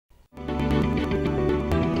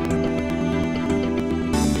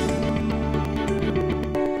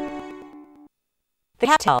The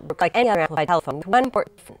CapTel works like any other amplified telephone with one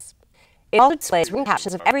important difference. It also displays written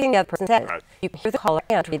captions of everything the other person says. You can hear the caller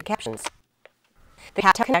and read the captions. The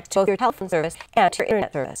CapTel connects to both your telephone service and to your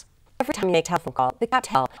internet service. Every time you make a telephone call, the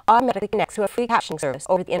CapTel automatically connects to a free captioning service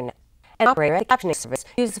over the internet. An operator at the captioning service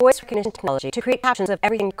uses voice recognition technology to create captions of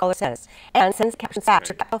everything the caller says and sends the captions back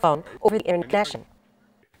to your CapTel phone over the internet connection.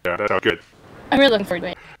 Yeah, that sounds good. I'm really looking forward to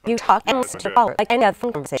it. You talk and listen to the caller like any other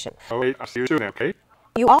phone conversation. Oh wait, I'll see you soon, okay?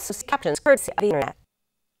 You also see captions courtesy of the internet.